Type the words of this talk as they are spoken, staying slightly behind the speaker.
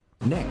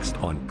Next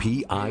on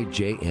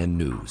PIJN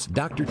News,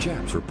 Dr.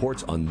 Chaps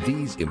reports on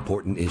these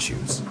important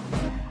issues.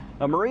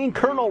 A Marine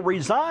colonel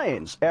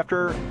resigns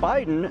after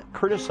Biden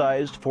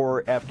criticized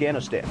for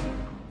Afghanistan.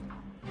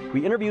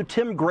 We interview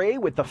Tim Gray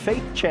with the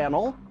Faith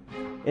Channel,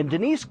 and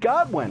Denise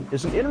Godwin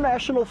is an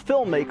international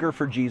filmmaker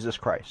for Jesus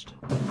Christ.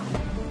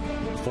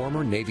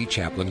 Former Navy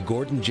chaplain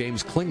Gordon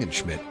James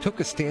Klingenschmitt took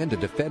a stand to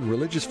defend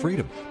religious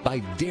freedom by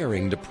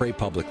daring to pray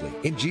publicly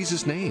in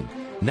Jesus' name.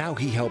 Now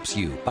he helps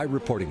you by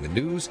reporting the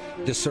news,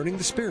 discerning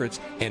the spirits,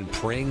 and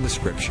praying the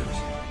scriptures.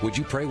 Would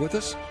you pray with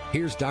us?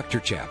 Here's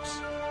Dr. Chaps.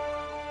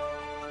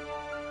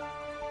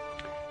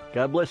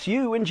 God bless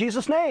you in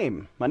Jesus'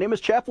 name. My name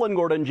is Chaplain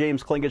Gordon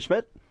James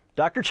Klingenschmitt,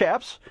 Dr.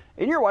 Chaps,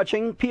 and you're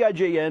watching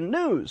PIJN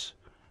News.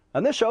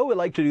 On this show, we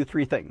like to do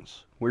three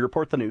things. We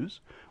report the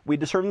news, we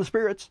discern the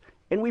spirits,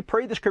 and we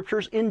pray the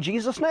scriptures in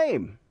Jesus'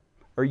 name.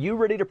 Are you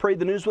ready to pray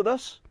the news with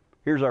us?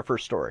 Here's our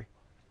first story.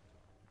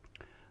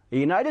 A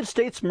United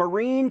States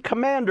Marine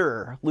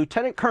commander,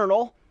 Lieutenant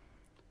Colonel,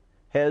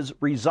 has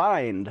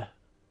resigned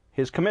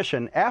his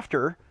commission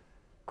after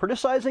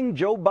criticizing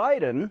Joe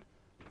Biden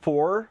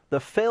for the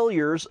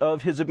failures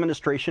of his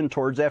administration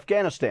towards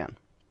Afghanistan.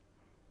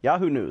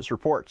 Yahoo News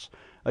reports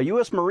a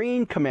U.S.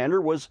 Marine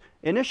commander was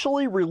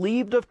initially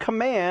relieved of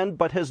command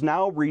but has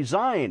now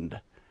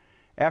resigned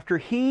after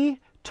he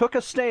took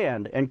a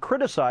stand and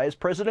criticized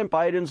President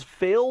Biden's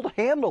failed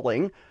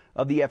handling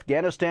of the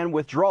Afghanistan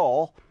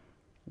withdrawal,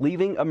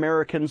 leaving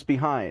Americans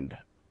behind.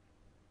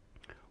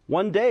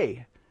 One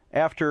day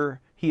after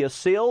he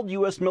assailed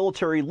U.S.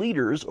 military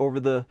leaders over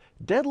the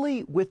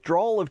deadly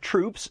withdrawal of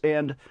troops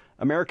and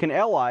American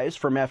allies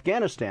from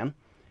Afghanistan,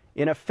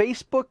 in a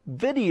Facebook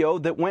video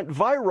that went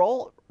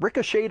viral,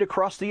 ricocheted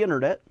across the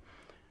internet,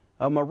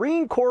 a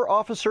Marine Corps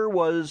officer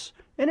was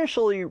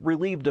initially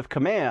relieved of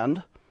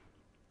command.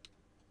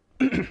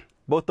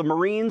 Both the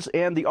Marines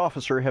and the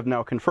officer have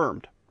now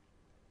confirmed.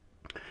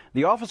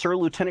 The officer,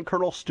 Lieutenant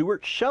Colonel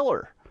Stuart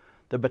Scheller,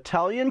 the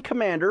battalion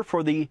commander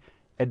for the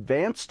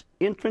Advanced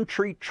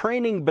Infantry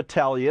Training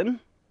Battalion,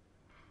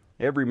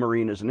 every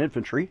Marine is an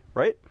infantry,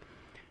 right,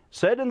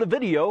 said in the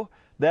video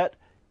that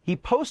he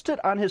posted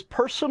on his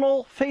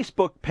personal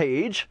Facebook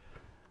page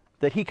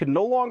that he could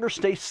no longer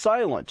stay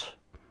silent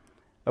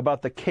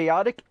about the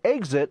chaotic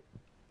exit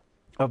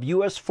of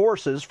U.S.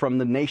 forces from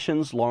the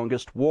nation's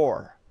longest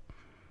war.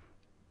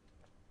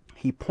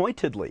 He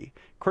pointedly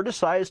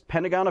criticized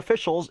Pentagon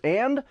officials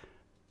and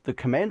the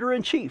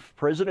Commander-in-Chief,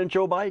 President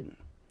Joe Biden,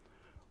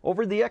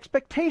 over the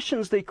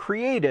expectations they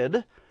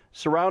created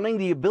surrounding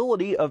the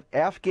ability of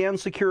Afghan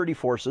security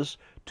forces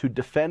to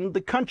defend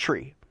the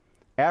country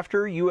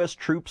after U.S.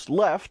 troops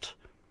left,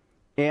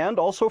 and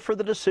also for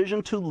the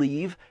decision to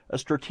leave a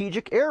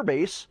strategic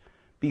airbase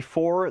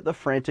before the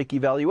frantic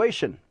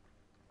evaluation.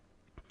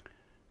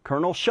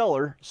 Colonel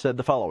Scheller said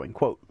the following,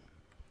 quote,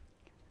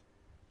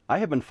 "I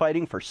have been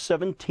fighting for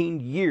 17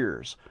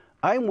 years.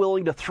 I'm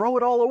willing to throw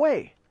it all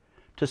away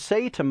to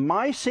say to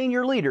my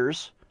senior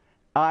leaders,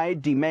 I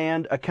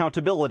demand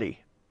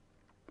accountability."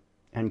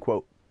 End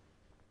quote.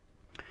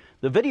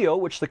 The video,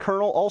 which the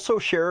colonel also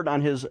shared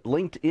on his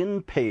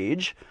LinkedIn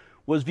page,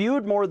 was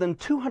viewed more than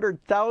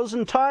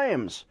 200,000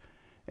 times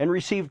and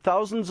received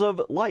thousands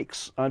of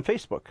likes on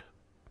Facebook.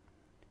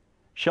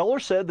 Scheller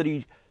said that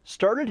he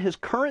started his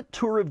current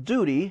tour of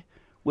duty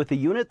with a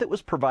unit that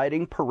was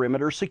providing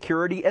perimeter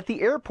security at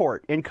the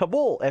airport in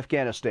Kabul,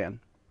 Afghanistan.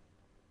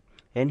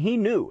 And he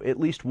knew at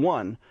least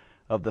one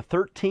of the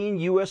 13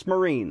 U.S.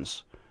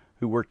 Marines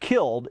who were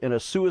killed in a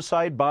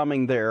suicide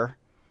bombing there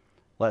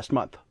last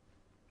month.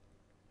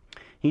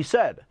 He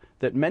said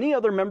that many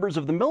other members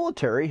of the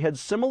military had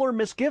similar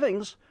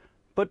misgivings,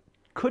 but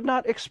could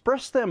not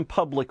express them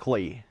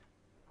publicly.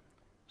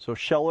 So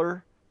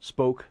Scheller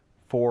spoke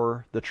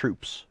for the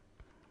troops.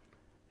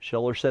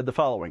 Scheller said the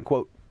following,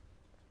 quote,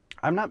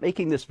 "I'm not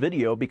making this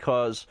video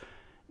because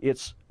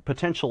it's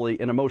potentially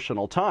an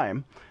emotional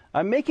time.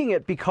 I'm making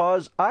it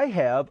because I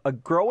have a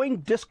growing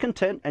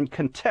discontent and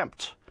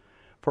contempt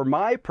for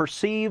my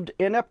perceived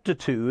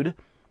ineptitude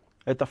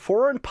at the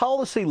foreign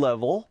policy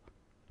level,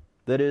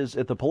 that is,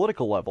 at the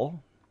political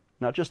level,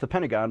 not just the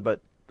Pentagon,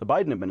 but the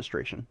Biden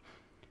administration."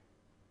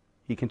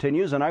 He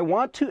continues, "And I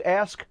want to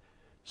ask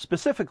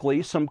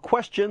specifically some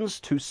questions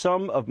to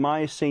some of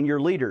my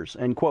senior leaders,"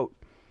 end quote.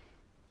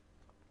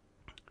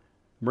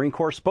 Marine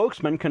Corps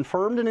spokesman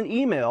confirmed in an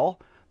email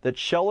that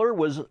Scheller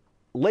was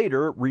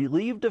later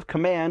relieved of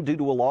command due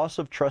to a loss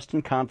of trust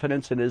and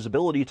confidence in his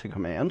ability to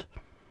command.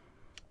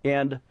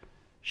 And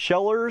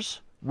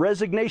Scheller's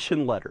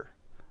resignation letter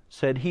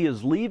said he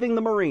is leaving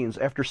the Marines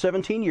after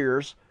 17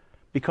 years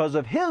because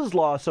of his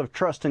loss of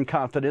trust and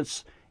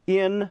confidence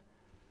in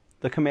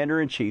the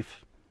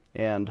Commander-in-Chief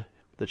and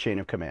the chain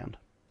of command.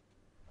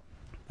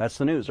 That's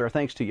the news. Our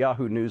thanks to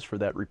Yahoo News for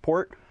that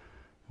report.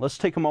 Let's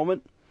take a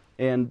moment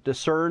and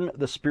discern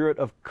the spirit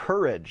of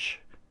courage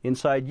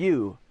inside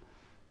you.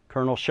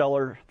 Colonel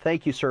Scheller,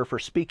 thank you, sir, for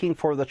speaking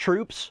for the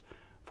troops,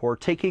 for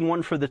taking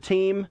one for the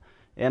team,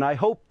 and I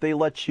hope they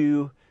let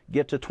you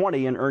get to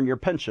 20 and earn your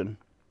pension.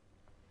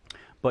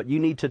 But you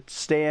need to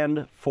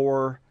stand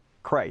for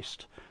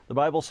Christ. The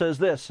Bible says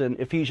this in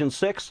Ephesians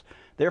 6,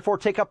 "Therefore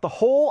take up the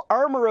whole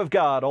armor of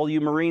God," all you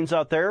Marines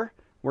out there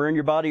wearing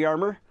your body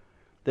armor,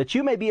 "that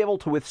you may be able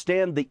to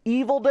withstand the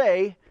evil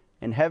day,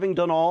 and having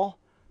done all,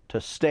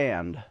 to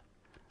stand."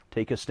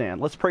 Take a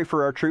stand. Let's pray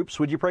for our troops.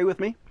 Would you pray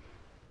with me?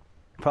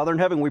 Father in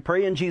heaven, we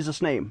pray in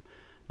Jesus' name,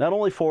 not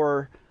only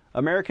for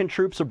American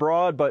troops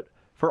abroad, but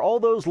for all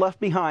those left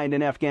behind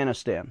in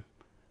Afghanistan,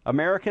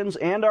 Americans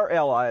and our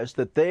allies,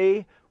 that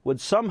they would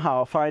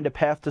somehow find a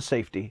path to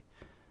safety,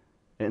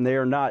 and they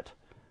are not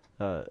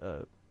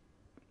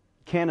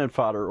cannon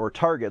fodder or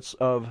targets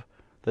of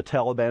the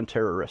Taliban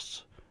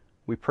terrorists.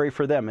 We pray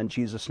for them in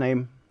Jesus'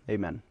 name.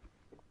 Amen.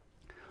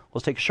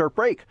 Let's take a short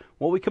break.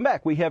 When we come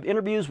back, we have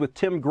interviews with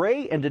Tim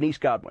Gray and Denise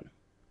Godwin.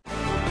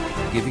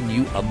 Giving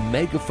you a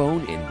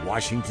megaphone in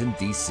Washington,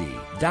 D.C.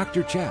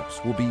 Dr. Chaps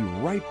will be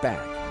right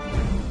back.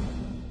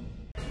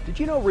 Did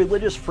you know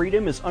religious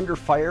freedom is under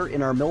fire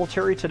in our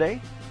military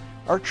today?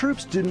 Our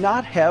troops do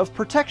not have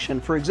protection.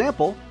 For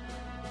example,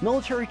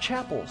 military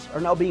chapels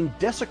are now being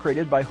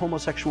desecrated by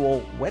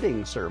homosexual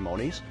wedding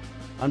ceremonies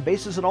on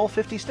bases in all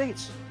 50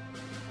 states.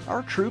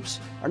 Our troops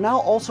are now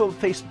also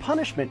face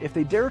punishment if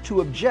they dare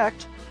to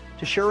object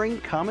to sharing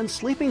common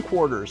sleeping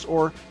quarters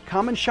or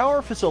common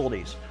shower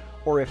facilities,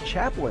 or if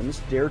chaplains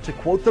dare to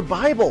quote the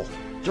Bible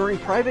during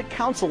private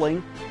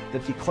counseling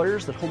that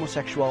declares that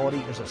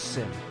homosexuality is a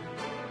sin.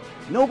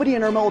 Nobody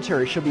in our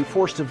military should be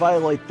forced to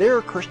violate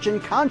their Christian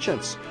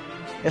conscience,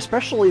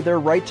 especially their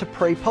right to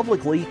pray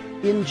publicly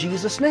in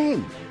Jesus'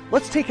 name.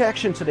 Let's take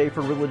action today for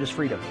religious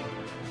freedom.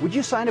 Would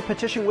you sign a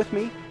petition with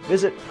me?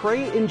 Visit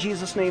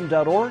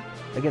prayinjesusname.org.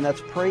 Again,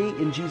 that's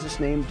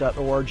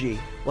prayinjesusname.org.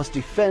 Let's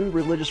defend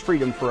religious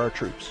freedom for our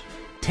troops.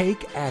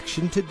 Take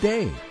action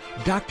today.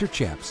 Dr.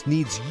 Chaps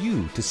needs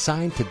you to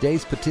sign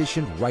today's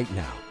petition right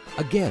now.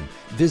 Again,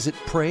 visit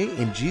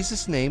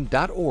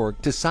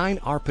prayinjesusname.org to sign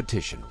our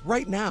petition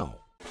right now.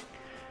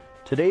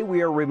 Today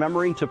we are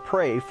remembering to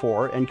pray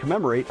for and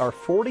commemorate our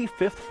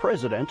 45th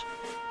president,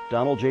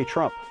 Donald J.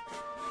 Trump,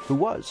 who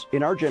was,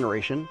 in our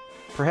generation,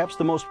 perhaps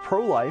the most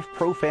pro-life,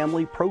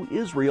 pro-family,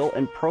 pro-Israel,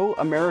 and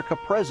pro-America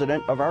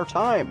president of our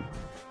time.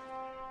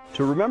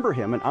 To remember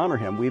him and honor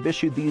him, we've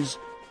issued these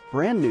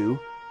brand new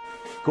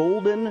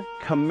golden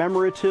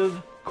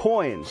commemorative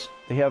coins.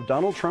 They have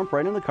Donald Trump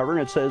right on the cover,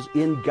 and it says,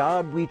 "In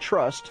God We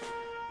Trust,"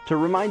 to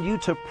remind you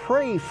to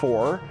pray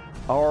for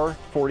our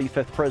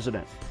 45th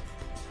president.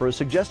 For a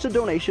suggested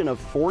donation of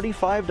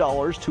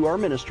 $45 to our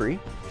ministry,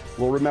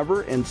 we'll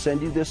remember and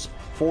send you this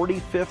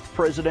 45th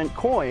president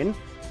coin.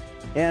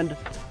 And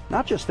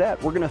not just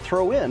that, we're going to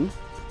throw in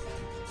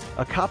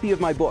a copy of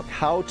my book,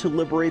 How to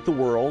Liberate the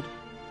World,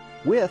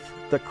 with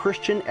the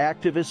Christian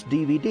Activist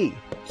DVD.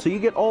 So you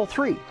get all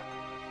three.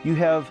 You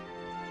have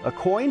a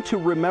coin to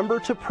remember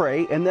to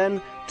pray, and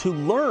then to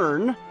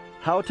learn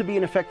how to be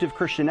an effective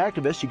Christian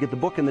activist. You get the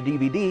book and the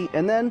DVD,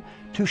 and then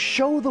to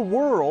show the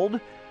world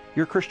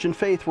your Christian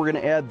faith, we're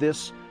going to add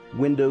this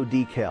window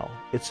decal.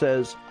 It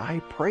says, "I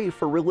pray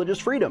for religious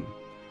freedom."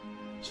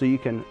 So you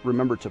can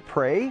remember to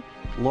pray,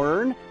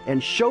 learn,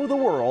 and show the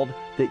world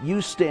that you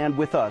stand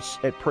with us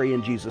at Pray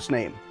in Jesus'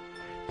 Name.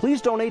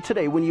 Please donate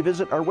today when you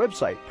visit our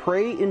website,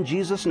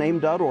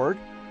 prayinjesusname.org.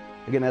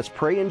 Again, that's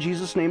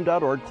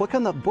prayinjesusname.org. Click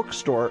on the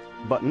bookstore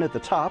button at the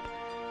top,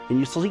 and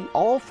you see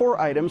all 4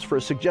 items for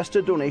a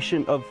suggested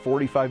donation of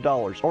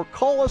 $45. Or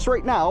call us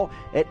right now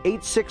at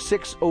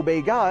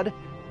 866-OBEY-GOD.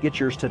 Get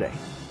yours today.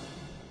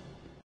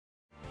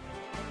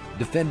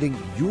 Defending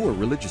your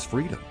religious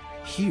freedom.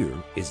 Here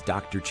is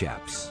Dr.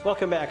 Chaps.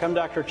 Welcome back. I'm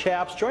Dr.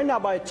 Chaps, joined now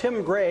by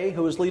Tim Gray,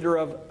 who is leader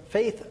of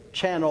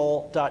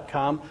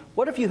faithchannel.com.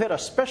 What if you had a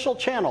special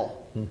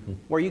channel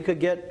where you could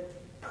get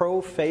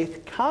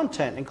pro-faith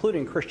content,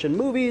 including Christian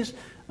movies,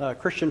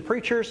 Christian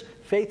preachers?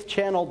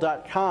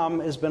 Faithchannel.com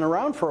has been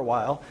around for a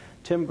while.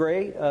 Tim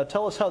Gray,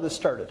 tell us how this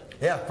started.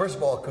 Yeah, first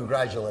of all,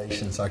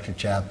 congratulations, Dr.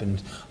 Chap,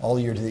 and all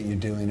that you're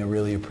doing. I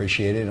really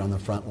appreciate it on the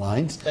front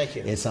lines. Thank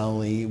you. It's not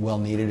only well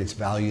needed, it's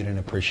valued and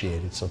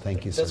appreciated, so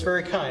thank you, sir. That's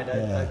very kind.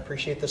 Yeah. I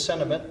appreciate the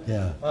sentiment.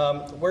 Yeah.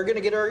 We're going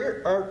to get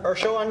our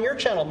show on your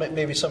channel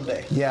maybe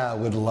someday. Yeah, I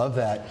would love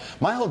that.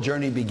 My whole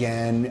journey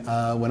began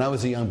when I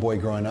was a young boy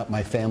growing up.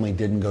 My family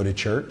didn't go to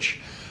church.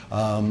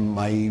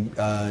 My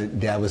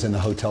dad was in the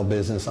hotel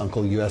business,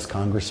 uncle U.S.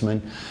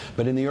 congressman.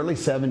 But in the early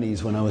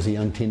 70s, when I was a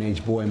young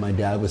teenage boy, my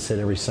dad would sit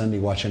every Sunday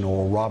watching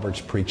Oral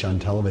Roberts preach on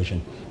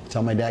television. That's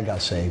how my dad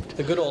got saved.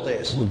 The good old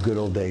days. The good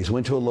old days.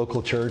 Went to a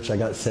local church. I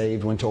got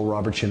saved. Went to Oral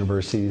Roberts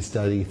University to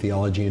study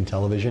theology and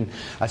television.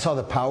 I saw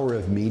the power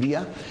of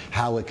media,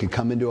 how it could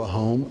come into a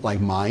home like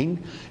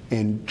mine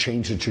and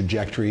change the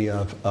trajectory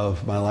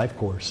of my life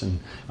course. And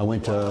I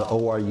went to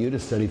ORU to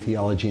study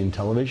theology and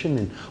television.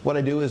 And what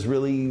I do is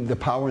really the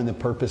power and the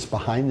purpose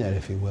behind that,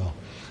 if you will.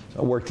 So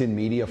I worked in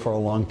media for a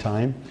long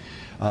time.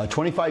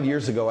 25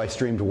 years ago, I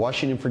streamed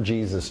Washington for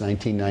Jesus,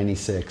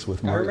 1996,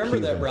 with Mark Cuban. I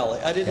remember that rally.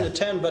 I didn't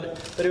attend, but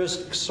it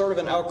was sort of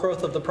an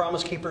outgrowth of the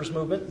Promise Keepers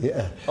movement.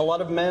 Yeah. A lot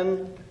of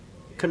men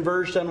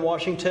converged on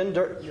Washington.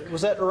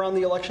 Was that around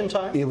the election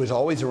time? It was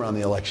always around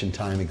the election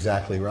time,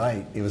 exactly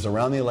right. It was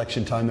around the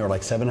election time. There were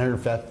like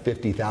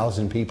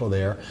 750,000 people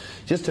there.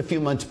 Just a few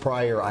months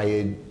prior, I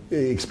had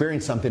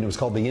experienced something that was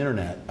called the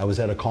internet. I was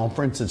at a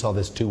conference and saw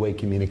this two-way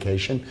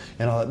communication,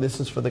 and I thought,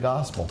 this is for the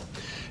gospel.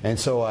 And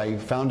so I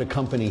found a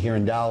company here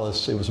in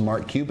Dallas. It was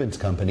Mark Cuban's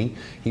company.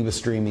 He was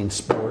streaming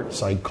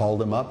sports. I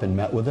called him up and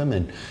met with him,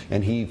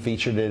 and he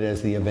featured it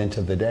as the event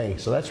of the day.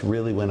 So that's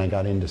really when I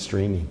got into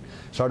streaming.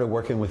 Started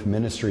working with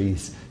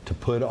ministries to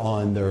put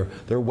on their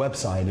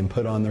website and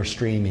put on their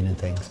streaming and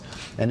things.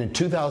 And in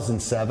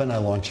 2007, I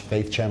launched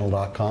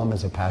faithchannel.com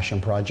as a passion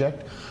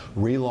project,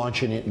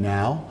 relaunching it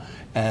now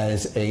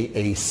as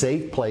a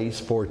safe place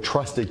for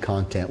trusted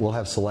content. We'll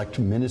have select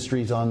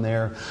ministries on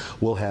there.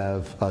 We'll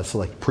have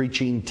select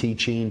preaching,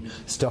 teaching,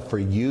 stuff for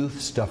youth,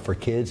 stuff for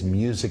kids,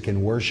 music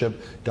and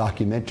worship,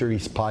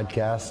 documentaries,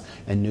 podcasts,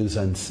 and news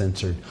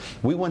uncensored.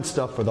 We want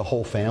stuff for the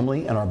whole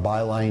family, and our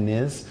byline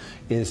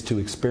is to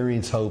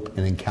experience hope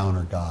and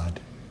encounter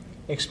God.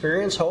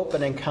 Experience hope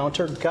and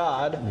encounter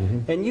God.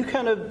 And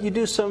you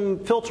do some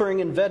filtering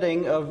and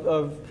vetting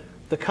of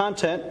the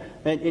content,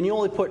 and you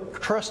only put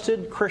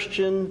trusted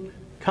Christian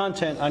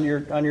content on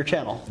your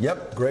channel.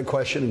 Yep, great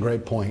question and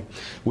great point.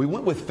 We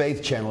went with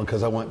Faith Channel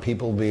because I want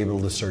people to be able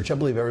to search. I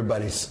believe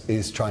everybody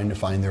is trying to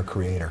find their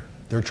creator.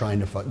 They're trying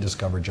to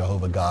discover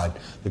Jehovah God,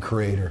 the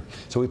creator.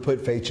 So we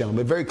put Faith Channel,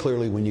 but very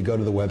clearly when you go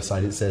to the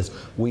website it says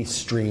we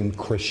stream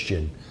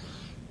Christian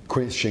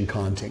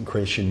content,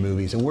 Christian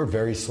movies, and we're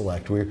very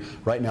select. We're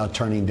right now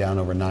turning down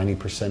over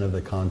 90% of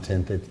the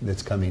content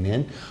that's coming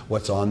in.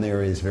 What's on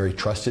there is very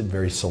trusted,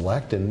 very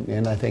select,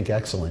 and I think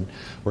excellent.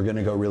 We're going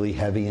to go really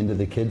heavy into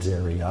the kids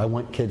area. I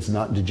want kids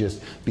not to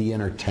just be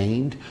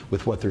entertained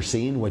with what they're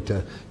seeing, but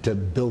to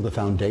build a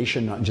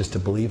foundation, not just to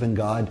believe in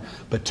God,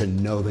 but to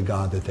know the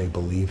God that they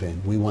believe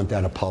in. We want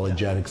that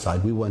apologetic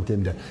side. We want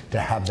them to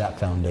have that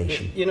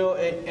foundation. You know,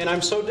 and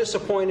I'm so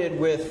disappointed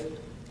with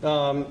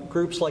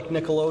groups like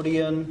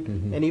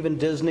Nickelodeon and even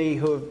Disney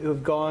who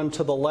have gone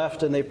to the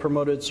left, and they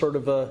promoted sort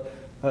of a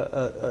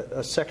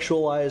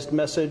sexualized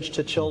message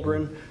to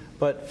children.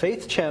 But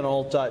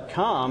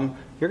faithchannel.com,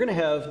 you're going to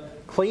have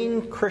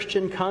clean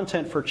Christian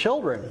content for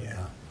children.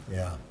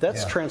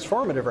 That's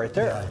transformative right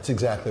there. Yeah, that's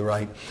exactly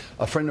right.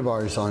 A friend of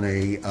ours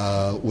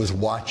was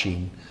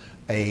watching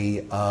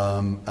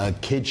a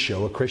kids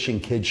show, a Christian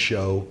kids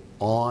show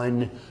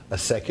on a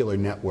secular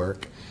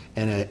network,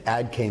 and an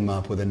ad came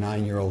up with a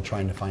 9-year-old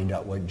trying to find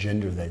out what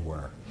gender they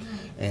were.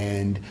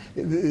 And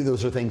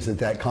those are things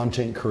that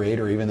content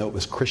creator, even though it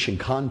was Christian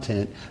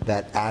content,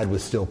 that ad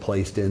was still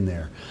placed in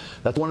there.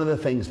 That's one of the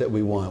things that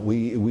we want.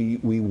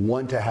 We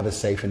want to have a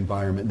safe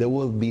environment. There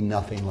will be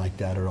nothing like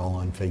that at all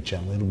on Faith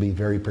Channel. It'll be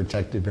very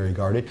protected, very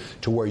guarded,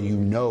 to where you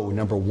know,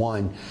 number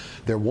one,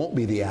 there won't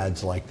be the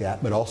ads like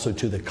that, but also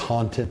to the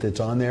content that's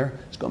on there,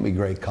 it's going to be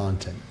great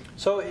content.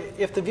 So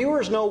if the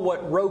viewers know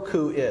what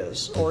Roku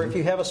is, or if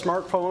you have a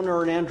smartphone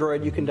or an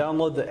Android, you can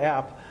download the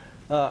app.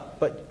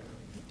 But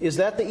is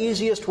that the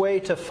easiest way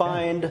to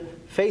find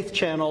Faith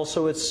Channel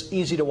so it's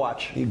easy to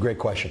watch? Great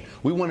question.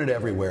 We want it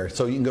everywhere.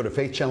 So you can go to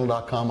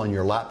faithchannel.com on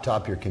your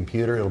laptop, your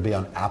computer. It'll be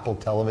on Apple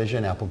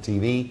Television, Apple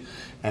TV,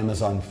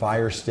 Amazon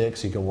Fire Stick,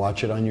 so you can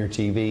watch it on your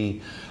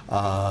TV,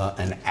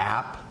 an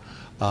app.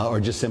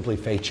 Or just simply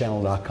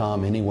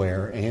faithchannel.com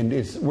anywhere. And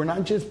we're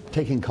not just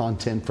taking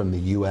content from the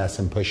U.S.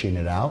 and pushing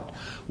it out.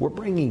 We're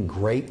bringing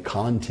great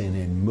content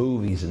in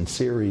movies and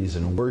series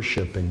and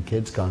worship and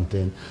kids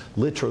content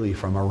literally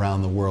from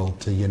around the world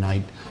to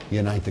unite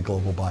the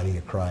global body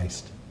of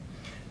Christ.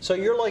 So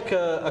you're like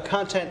a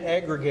content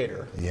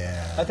aggregator.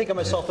 Yeah. I think of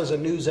myself as a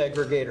news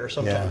aggregator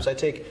sometimes. I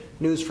take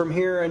news from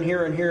here and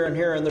here and here and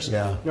here, and there's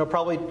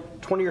probably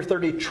 20 or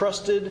 30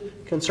 trusted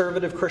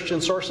conservative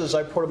Christian sources.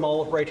 I put them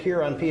all right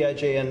here on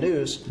PIJN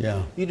News.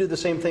 Yeah. You do the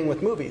same thing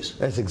with movies.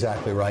 That's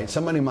exactly right.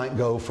 Somebody might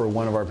go for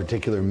one of our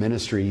particular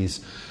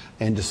ministries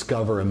and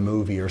discover a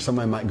movie, or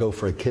somebody might go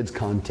for a kids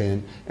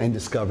content and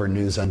discover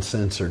News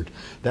Uncensored.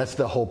 That's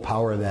the whole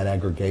power of that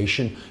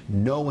aggregation,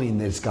 knowing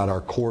that it's got our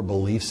core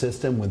belief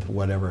system with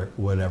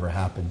whatever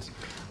happens.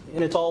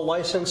 And it's all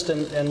licensed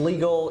and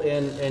legal,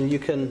 and you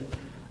can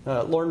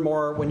learn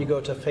more when you go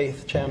to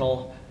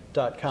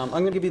faithchannel.com.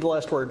 I'm going to give you the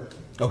last word.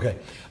 Okay.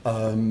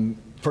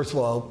 First of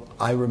all,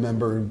 I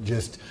remember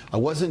I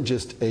wasn't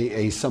just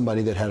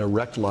somebody that had a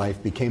wrecked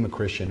life, became a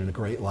Christian and a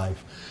great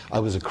life. I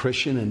was a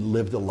Christian and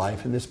lived a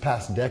life. In this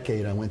past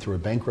decade, I went through a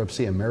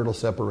bankruptcy, a marital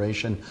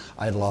separation.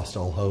 I had lost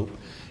all hope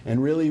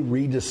and really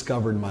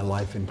rediscovered my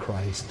life in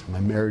Christ.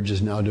 My marriage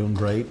is now doing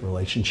great,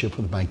 relationship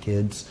with my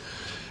kids.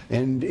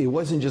 And it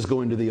wasn't just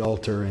going to the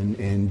altar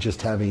and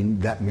just having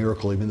that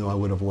miracle, even though I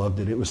would have loved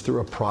it. It was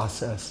through a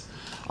process.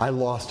 I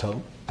lost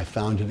hope. I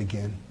found it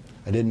again.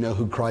 I didn't know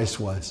who Christ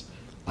was.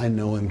 I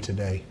know him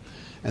today.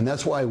 And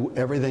that's why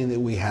everything that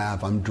we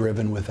have, I'm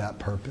driven with that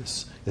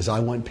purpose, is I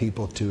want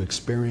people to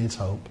experience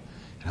hope,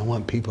 and I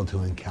want people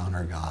to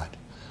encounter God.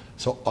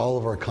 So all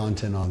of our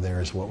content on there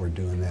is what we're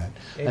doing that.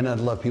 Amen. And I'd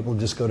love people to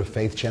just go to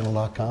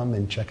faithchannel.com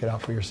and check it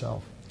out for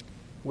yourself.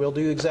 We'll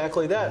do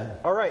exactly that. Yeah.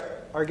 All right.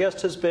 Our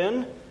guest has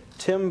been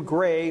Tim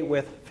Gray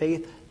with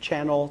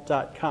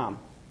faithchannel.com.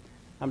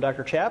 I'm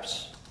Dr.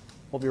 Chaps.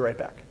 We'll be right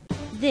back.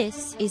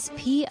 This is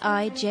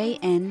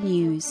PIJN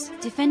News,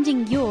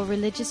 defending your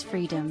religious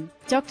freedom.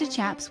 Dr.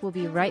 Chaps will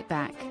be right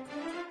back.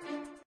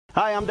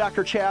 Hi, I'm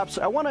Dr. Chaps.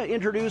 I want to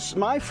introduce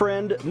my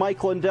friend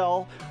Mike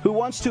Lindell, who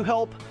wants to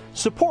help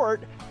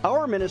support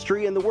our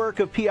ministry and the work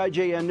of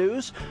PIJN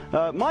News.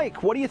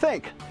 Mike, what do you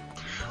think?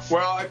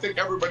 Well, I think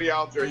everybody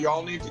out there, you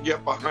all need to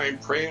get behind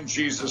Pray in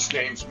Jesus'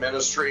 Name's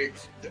ministry.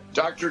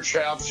 Dr.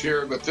 Chaps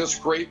here with this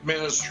great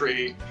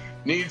ministry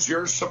needs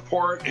your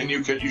support, and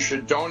you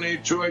should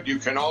donate to it. You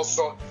can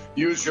also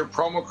use your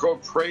promo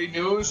code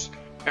PRAYNEWS,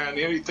 and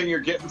anything you're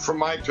getting from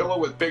MyPillow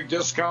with big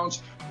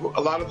discounts,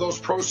 a lot of those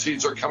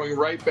proceeds are coming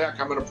right back.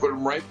 I'm going to put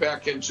them right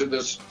back into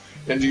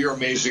your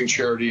amazing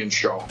charity and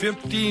show.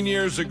 15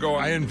 years ago,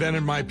 I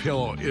invented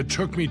MyPillow. It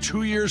took me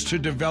 2 years to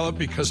develop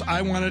because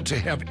I wanted to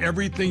have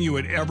everything you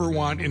would ever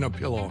want in a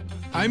pillow.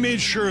 I made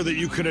sure that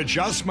you could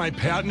adjust my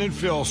patented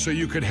fill so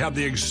you could have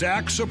the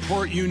exact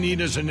support you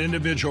need as an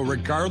individual,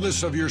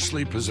 regardless of your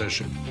sleep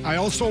position. I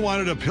also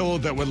wanted a pillow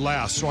that would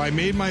last, so I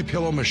made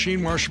MyPillow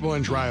machine washable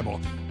and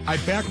dryable. I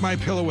back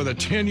MyPillow with a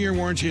 10-year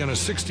warranty and a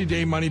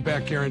 60-day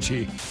money-back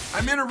guarantee.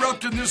 I'm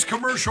interrupting this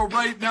commercial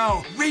right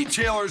now.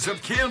 Retailers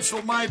have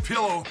canceled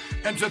MyPillow,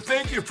 and to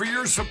thank you for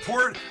your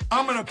support,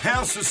 I'm going to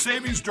pass the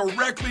savings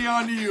directly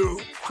on to you.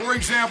 For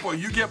example,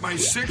 you get my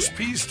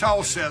 6-piece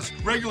towel sets,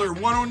 regular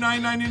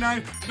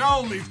 $109.99, now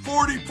only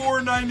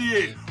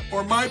 $44.98.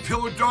 Or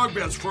MyPillow dog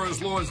beds for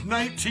as low as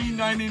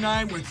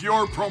 $19.99 with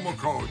your promo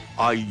code.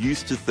 I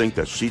used to think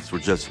that sheets were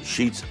just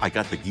sheets. I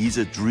got the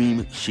Giza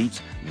Dream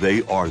sheets.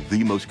 They are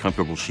the most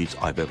comfortable sheets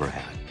I've ever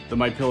had. The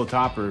MyPillow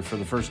topper, for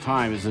the first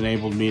time, has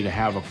enabled me to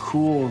have a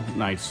cool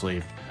night's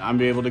sleep. I'm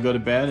able to go to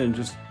bed and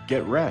just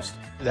get rest.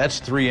 That's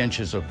 3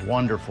 inches of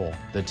wonderful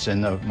that's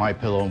in the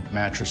MyPillow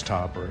mattress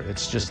topper.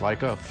 It's just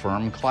like a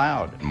firm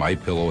cloud.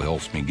 MyPillow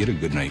helps me get a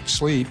good night's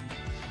sleep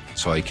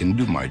so I can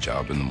do my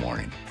job in the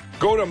morning.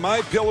 Go to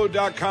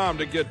MyPillow.com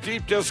to get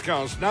deep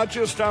discounts, not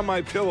just on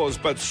my pillows,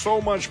 but so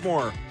much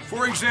more.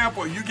 For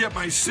example, you get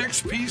my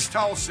 6-piece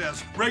towel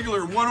sets,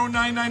 regular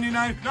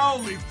 $109.99, now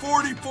only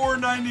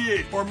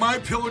 $44.98. Or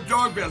MyPillow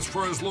dog beds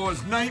for as low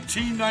as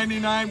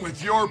 $19.99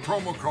 with your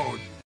promo code.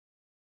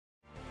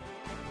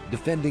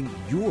 Defending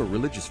your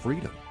religious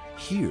freedom.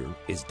 Here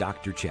is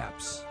Dr.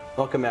 Chaps.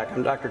 Welcome back.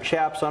 I'm Dr.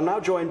 Chaps. I'm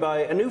now joined by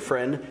a new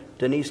friend.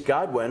 Denise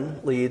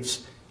Godwin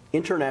leads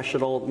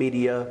International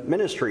Media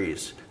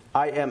Ministries.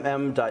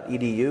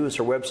 IMM.edu is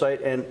her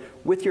website. And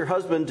with your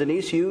husband,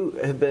 Denise, you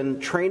have been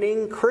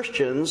training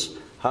Christians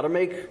how to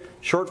make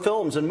short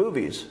films and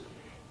movies.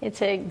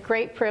 It's a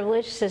great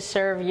privilege to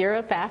serve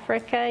Europe,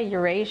 Africa,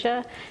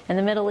 Eurasia, and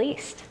the Middle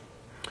East.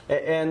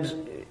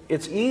 And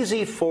it's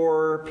easy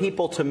for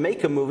people to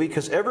make a movie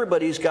because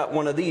everybody's got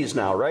one of these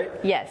now, right?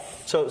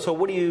 Yes. So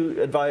what do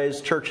you advise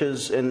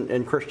churches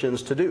and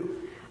Christians to do?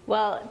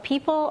 Well,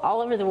 people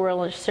all over the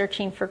world are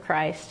searching for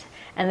Christ,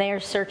 and they are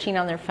searching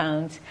on their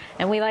phones.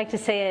 And we like to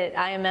say at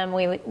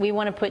IMM, we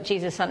want to put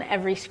Jesus on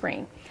every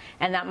screen.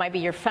 And that might be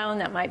your phone,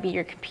 that might be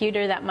your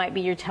computer, that might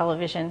be your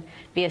television,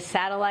 via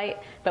satellite.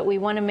 But we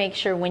want to make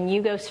sure when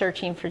you go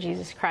searching for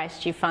Jesus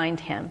Christ, you find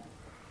him.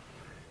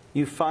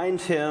 You find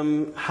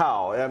him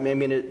how? I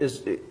mean,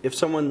 if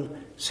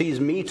someone sees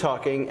me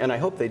talking, and I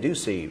hope they do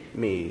see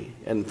me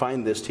and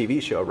find this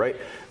TV show, right?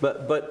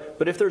 But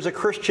if there's a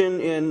Christian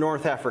in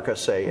North Africa,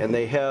 say, and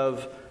they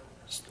have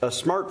a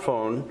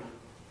smartphone,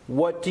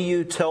 what do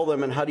you tell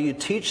them and how do you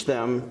teach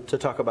them to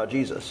talk about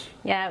Jesus?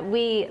 Yeah,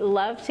 we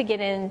love to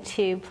get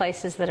into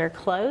places that are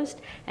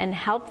closed and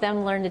help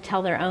them learn to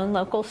tell their own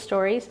local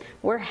stories.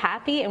 We're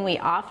happy and we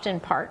often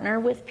partner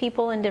with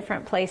people in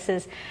different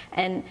places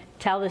and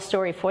tell the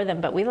story for them,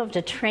 but we love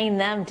to train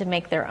them to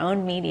make their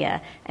own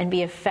media and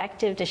be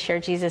effective to share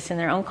Jesus in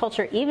their own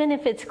culture, even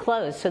if it's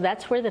closed. So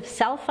that's where the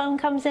cell phone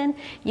comes in.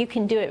 You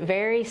can do it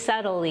very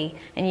subtly,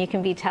 and you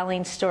can be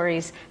telling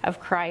stories of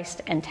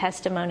Christ and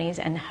testimonies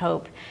and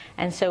hope.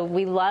 And so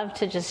we love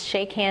to just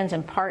shake hands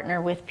and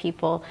partner with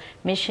people,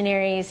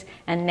 missionaries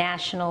and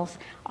nationals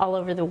all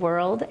over the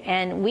world.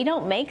 And we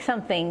don't make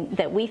something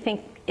that we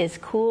think is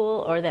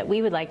cool or that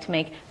we would like to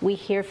make. We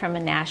hear from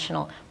a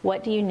national,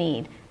 what do you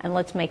need? And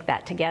let's make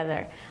that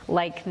together.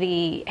 Like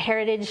the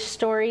heritage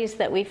stories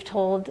that we've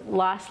told,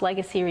 Lost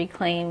Legacy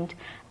Reclaimed,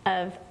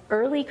 of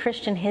early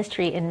Christian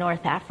history in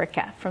North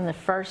Africa from the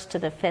 1st to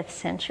the 5th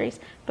centuries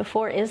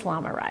before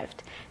Islam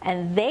arrived.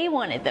 And they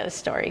wanted those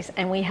stories,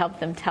 and we helped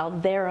them tell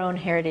their own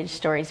heritage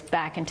stories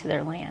back into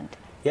their land.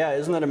 Yeah,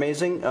 isn't that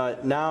amazing?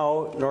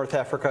 Now North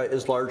Africa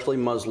is largely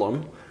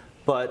Muslim,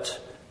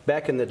 but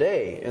back in the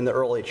day, in the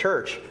early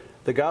church,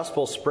 the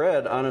gospel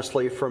spread,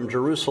 honestly, from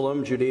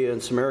Jerusalem, Judea,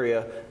 and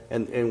Samaria.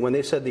 And when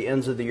they said the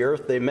ends of the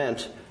earth, they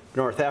meant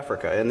North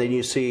Africa. And then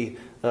you see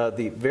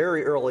the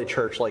very early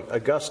church, like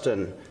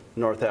Augustine,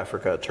 North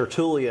Africa,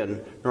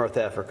 Tertullian, North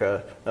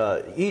Africa,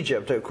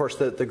 Egypt, of course,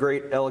 the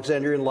great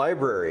Alexandrian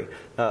Library.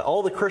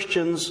 All the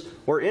Christians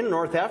were in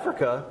North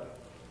Africa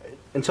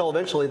until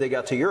eventually they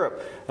got to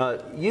Europe.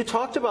 You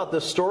talked about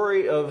the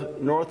story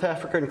of North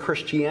African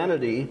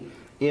Christianity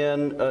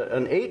in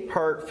an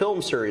 8-part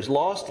film series,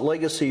 Lost,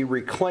 Legacy,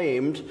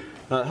 Reclaimed.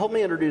 Help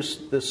me introduce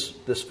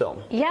this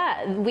film.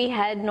 Yeah, we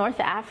had North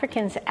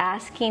Africans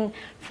asking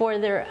for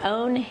their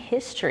own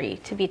history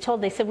to be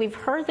told. They said, we've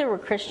heard there were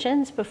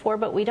Christians before,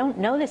 but we don't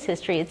know this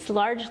history. It's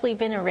largely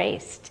been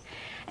erased.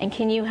 And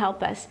can you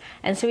help us?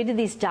 And so we did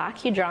these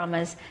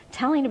docudramas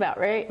telling about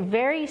very,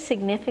 very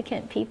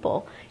significant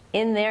people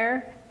in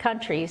their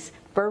countries,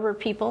 Berber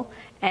people,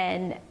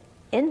 and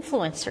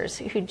influencers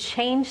who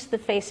changed the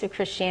face of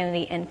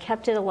Christianity and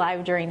kept it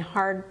alive during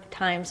hard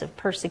times of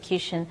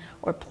persecution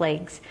or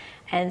plagues.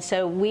 And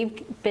so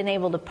we've been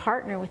able to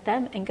partner with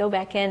them and go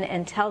back in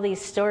and tell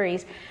these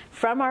stories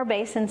from our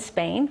base in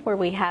Spain, where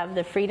we have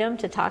the freedom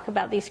to talk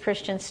about these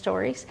Christian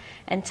stories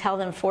and tell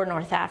them for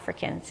North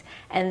Africans.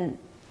 And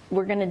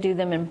we're going to do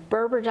them in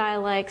Berber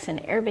dialects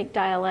and Arabic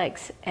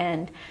dialects.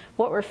 And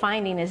what we're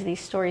finding is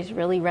these stories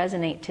really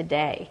resonate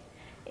today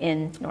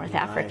in North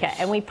Africa.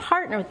 And we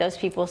partner with those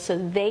people so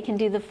they can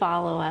do the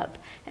follow-up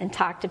and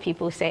talk to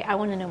people who say, I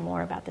want to know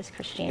more about this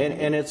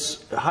Christianity. And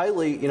it's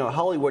highly,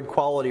 Hollywood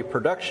quality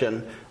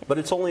production, but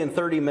it's only in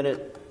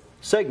 30-minute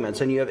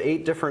segments, and you have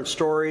 8 different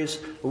stories.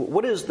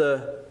 What is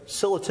the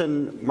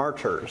Sillerton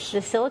Martyrs? The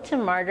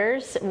Sillerton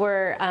Martyrs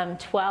were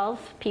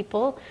 12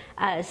 people,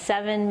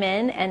 7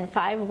 men and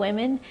 5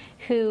 women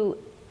who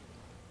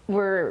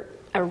were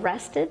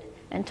arrested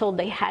and told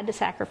they had to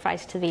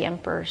sacrifice to the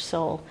emperor's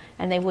soul,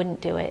 and they wouldn't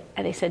do it.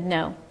 And they said,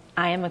 no,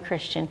 I am a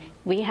Christian.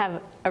 We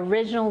have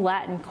original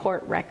Latin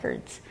court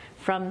records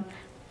from,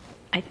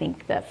 I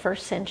think, the 1st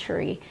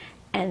century,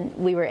 and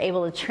we were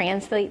able to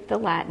translate the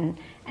Latin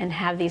and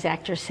have these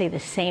actors say the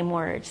same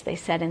words they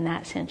said in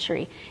that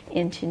century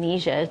in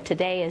Tunisia.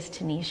 Today is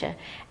Tunisia.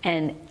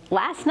 And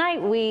last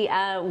night we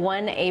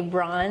won a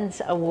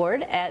bronze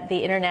award at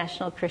the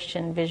International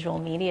Christian Visual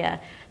Media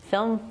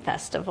Film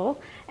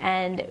Festival,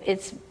 and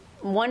it's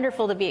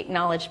wonderful to be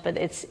acknowledged, but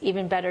it's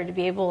even better to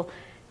be able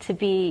to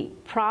be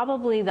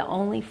probably the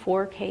only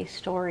 4K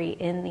story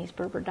in these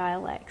Berber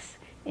dialects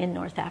in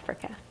North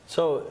Africa.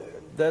 So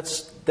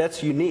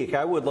that's unique.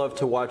 I would love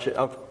to watch it.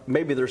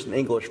 Maybe there's an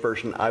English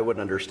version I would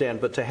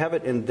understand, but to have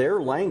it in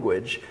their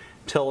language,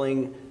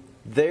 telling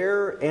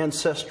their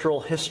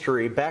ancestral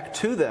history back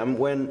to them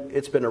when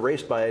it's been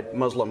erased by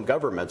Muslim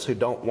governments who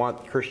don't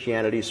want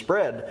Christianity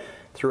spread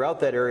throughout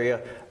that area.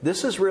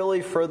 This is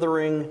really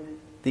furthering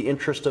the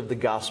interest of the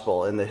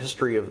gospel and the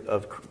history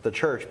of the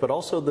church, but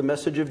also the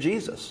message of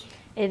Jesus.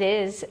 It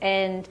is,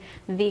 and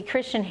the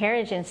Christian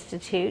Heritage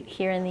Institute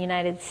here in the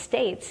United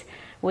States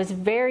was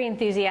very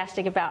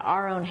enthusiastic about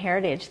our own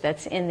heritage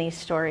that's in these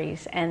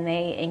stories, and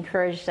they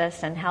encouraged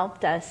us and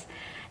helped us.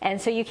 And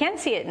so you can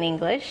see it in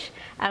English.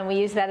 We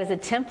use that as a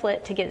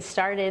template to get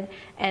started,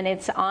 and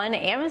it's on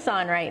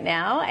Amazon right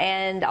now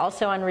and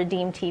also on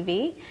Redeem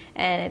TV,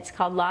 and it's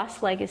called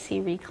Lost, Legacy,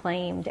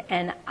 Reclaimed.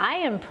 And I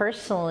am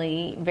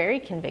personally very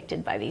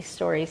convicted by these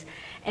stories.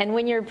 And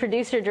when you're a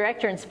producer,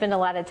 director, and spend a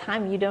lot of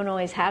time, you don't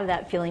always have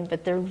that feeling,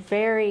 but they're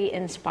very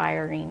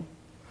inspiring.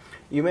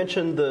 You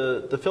mentioned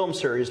the film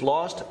series,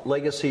 Lost,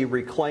 Legacy,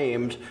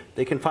 Reclaimed.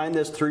 They can find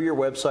this through your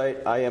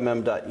website,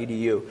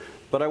 imm.edu.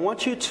 But I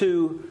want you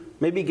to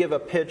maybe give a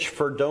pitch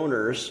for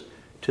donors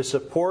to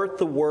support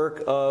the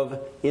work of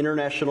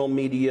International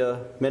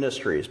Media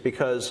Ministries,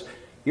 because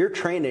you're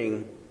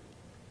training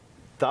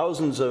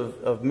thousands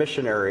of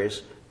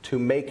missionaries to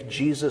make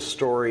Jesus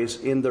stories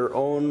in their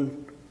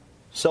own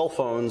cell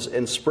phones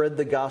and spread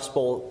the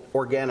gospel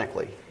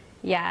organically.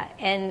 Yeah,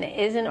 and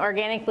isn't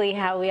organically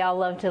how we all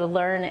love to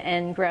learn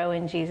and grow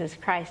in Jesus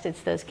Christ?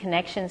 It's those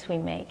connections we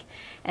make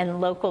and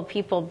local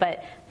people.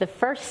 But the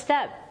first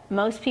step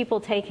most people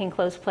take in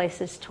close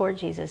places toward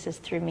Jesus is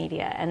through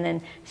media, and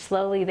then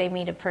slowly they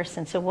meet a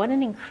person. So what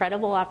an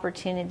incredible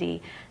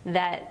opportunity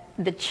that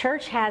the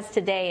church has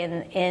today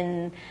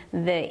in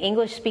the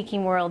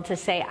English-speaking world to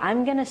say,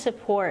 I'm going to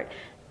support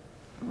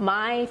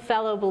my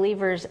fellow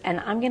believers, and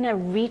I'm going to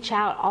reach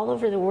out all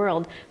over the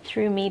world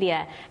through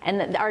media.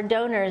 And our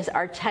donors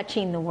are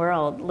touching the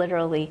world,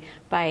 literally,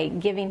 by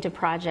giving to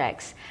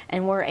projects.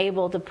 And we're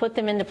able to put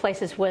them into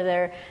places,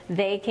 whether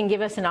they can give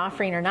us an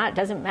offering or not,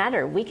 doesn't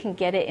matter. We can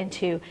get it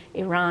into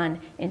Iran,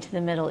 into the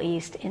Middle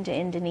East, into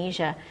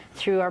Indonesia,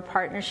 through our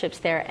partnerships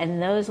there.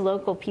 And those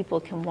local people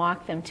can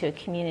walk them to a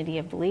community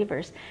of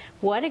believers.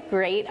 What a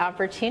great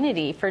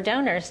opportunity for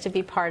donors to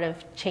be part of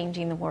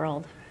changing the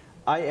world.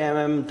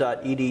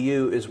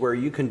 imm.edu is where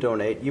you can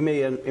donate. You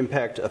may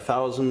impact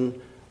 1,000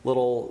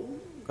 little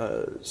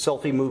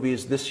selfie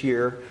movies this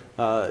year.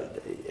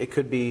 It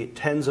could be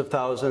tens of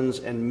thousands,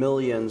 and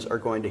millions are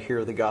going to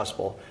hear the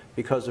gospel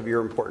because of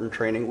your important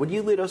training. Would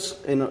you lead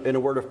us in a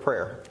word of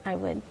prayer? I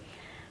would.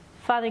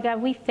 Father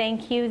God, we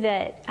thank you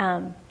that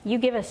you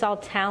give us all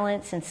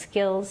talents and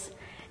skills,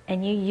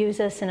 and you use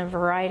us in a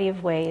variety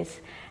of ways.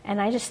 And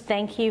I just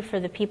thank you for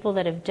the people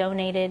that have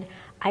donated.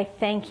 I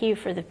thank you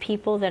for the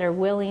people that are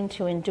willing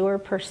to endure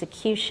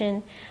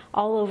persecution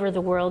all over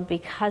the world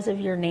because of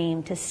your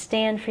name, to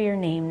stand for your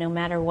name no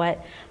matter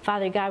what.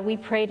 Father God, we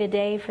pray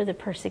today for the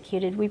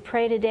persecuted. We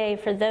pray today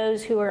for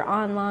those who are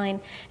online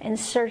and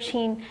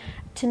searching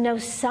to know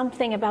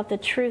something about the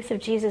truth of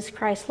Jesus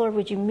Christ. Lord,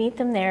 would you meet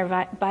them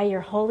there by your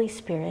Holy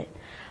Spirit?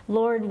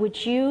 Lord,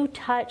 would you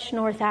touch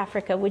North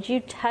Africa? Would you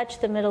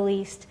touch the Middle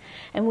East?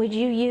 And would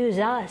you use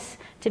us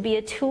to be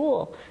a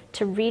tool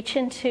to reach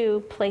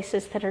into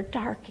places that are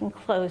dark and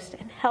closed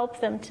and help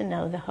them to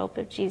know the hope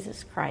of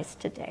Jesus Christ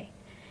today?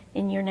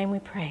 In your name we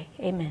pray.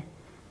 Amen.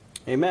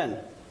 Amen.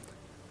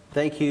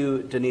 Thank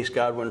you, Denise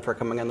Godwin, for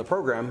coming on the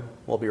program.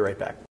 We'll be right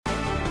back.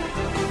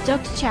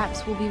 Dr.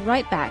 Chaps will be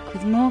right back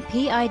with more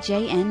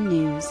PIJN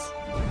news.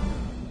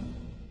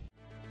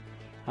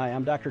 Hi,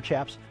 I'm Dr.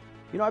 Chaps.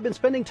 You know, I've been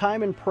spending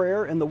time in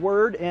prayer and the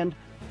Word, and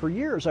for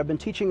years I've been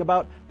teaching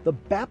about the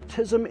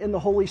baptism in the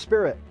Holy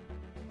Spirit,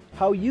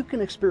 how you can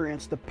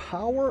experience the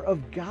power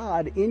of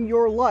God in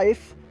your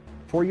life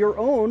for your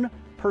own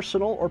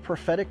personal or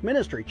prophetic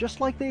ministry,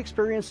 just like they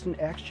experienced in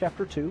Acts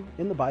chapter 2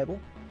 in the Bible,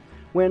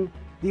 when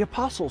the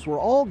apostles were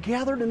all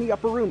gathered in the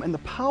upper room and the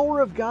power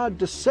of God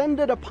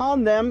descended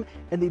upon them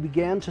and they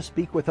began to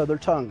speak with other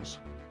tongues.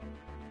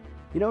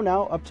 You know,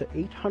 now up to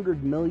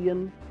 800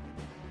 million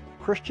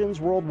Christians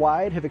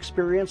worldwide have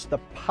experienced the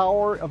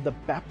power of the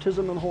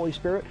baptism in the Holy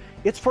Spirit.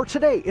 It's for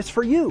today. It's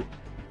for you.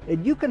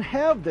 And you can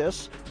have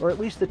this, or at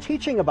least the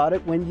teaching about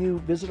it, when you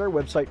visit our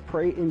website,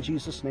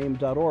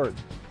 prayinjesusname.org.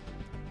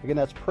 Again,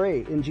 that's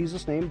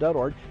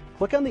prayinjesusname.org.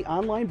 Click on the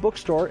online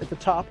bookstore at the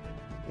top,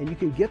 and you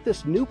can get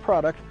this new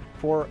product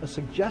for a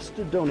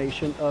suggested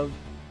donation of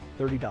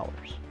 $30.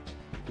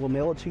 We'll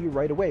mail it to you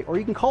right away. Or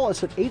you can call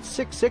us at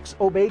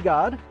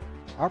 866-OBEY-GOD.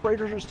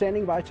 Operators are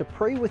standing by to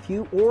pray with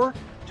you or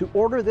to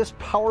order this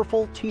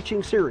powerful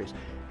teaching series.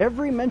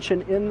 Every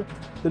mention in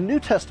the New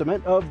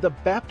Testament of the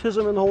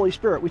baptism in the Holy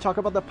Spirit. We talk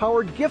about the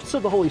powered gifts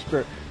of the Holy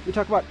Spirit. We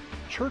talk about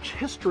church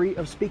history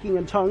of speaking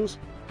in tongues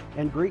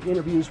and great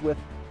interviews with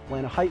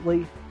Lana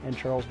Heitley and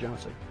Charles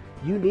Johnson.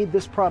 You need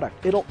this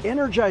product. It'll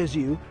energize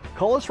you.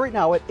 Call us right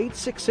now at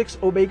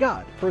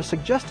 866-OBEY-GOD. For a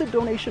suggested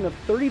donation of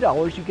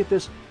 $30, you get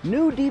this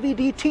new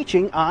DVD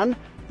teaching on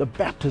the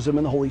baptism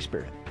in the Holy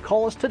Spirit.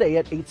 Call us today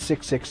at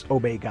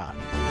 866-OBEY-GOD.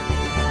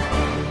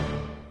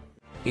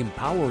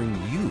 Empowering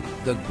you,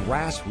 the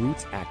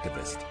grassroots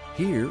activist.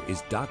 Here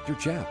is Dr.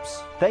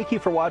 Chaps. Thank you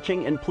for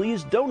watching, and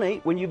please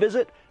donate when you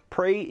visit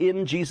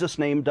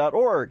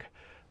prayinjesusname.org.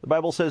 The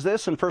Bible says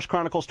this in 1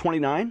 Chronicles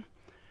 29.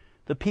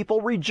 The people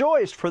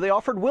rejoiced, for they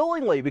offered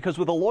willingly, because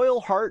with a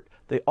loyal heart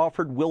they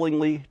offered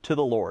willingly to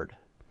the Lord.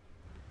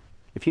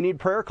 If you need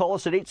prayer, call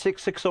us at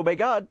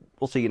 866-OBEY-GOD.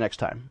 We'll see you next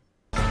time.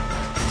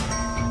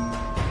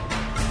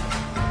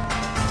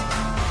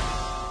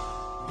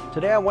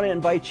 Today I want to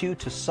invite you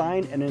to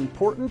sign an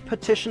important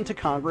petition to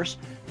Congress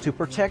to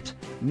protect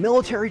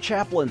military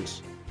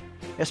chaplains,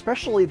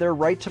 especially their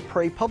right to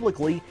pray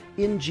publicly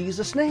in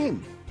Jesus'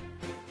 name.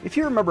 If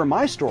you remember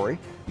my story,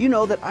 you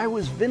know that I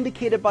was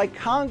vindicated by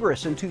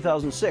Congress in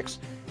 2006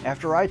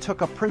 after I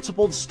took a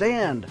principled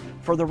stand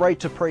for the right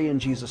to pray in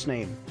Jesus'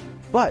 name.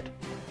 But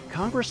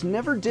Congress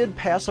never did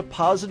pass a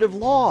positive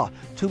law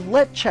to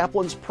let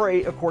chaplains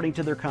pray according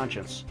to their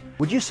conscience.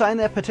 Would you sign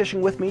that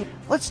petition with me?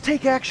 Let's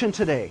take action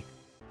today.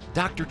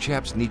 Dr.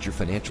 Chaps needs your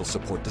financial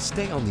support to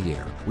stay on the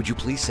air. Would you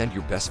please send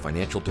your best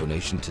financial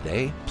donation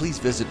today? Please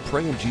visit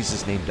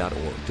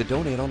prayinjesusname.org to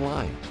donate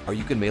online. Or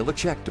you can mail a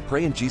check to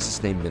Pray in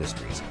Jesus' Name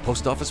Ministries,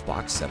 Post Office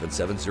Box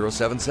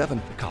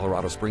 77077,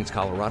 Colorado Springs,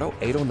 Colorado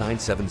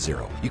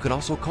 80970. You can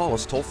also call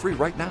us toll-free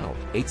right now,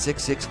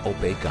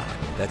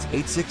 866-OBEY-GOD. That's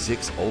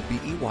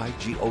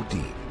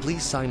 866-OBEYGOD.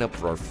 Please sign up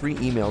for our free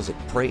emails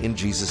at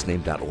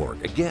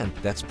prayinjesusname.org. Again,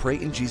 that's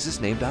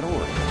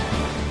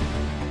prayinjesusname.org.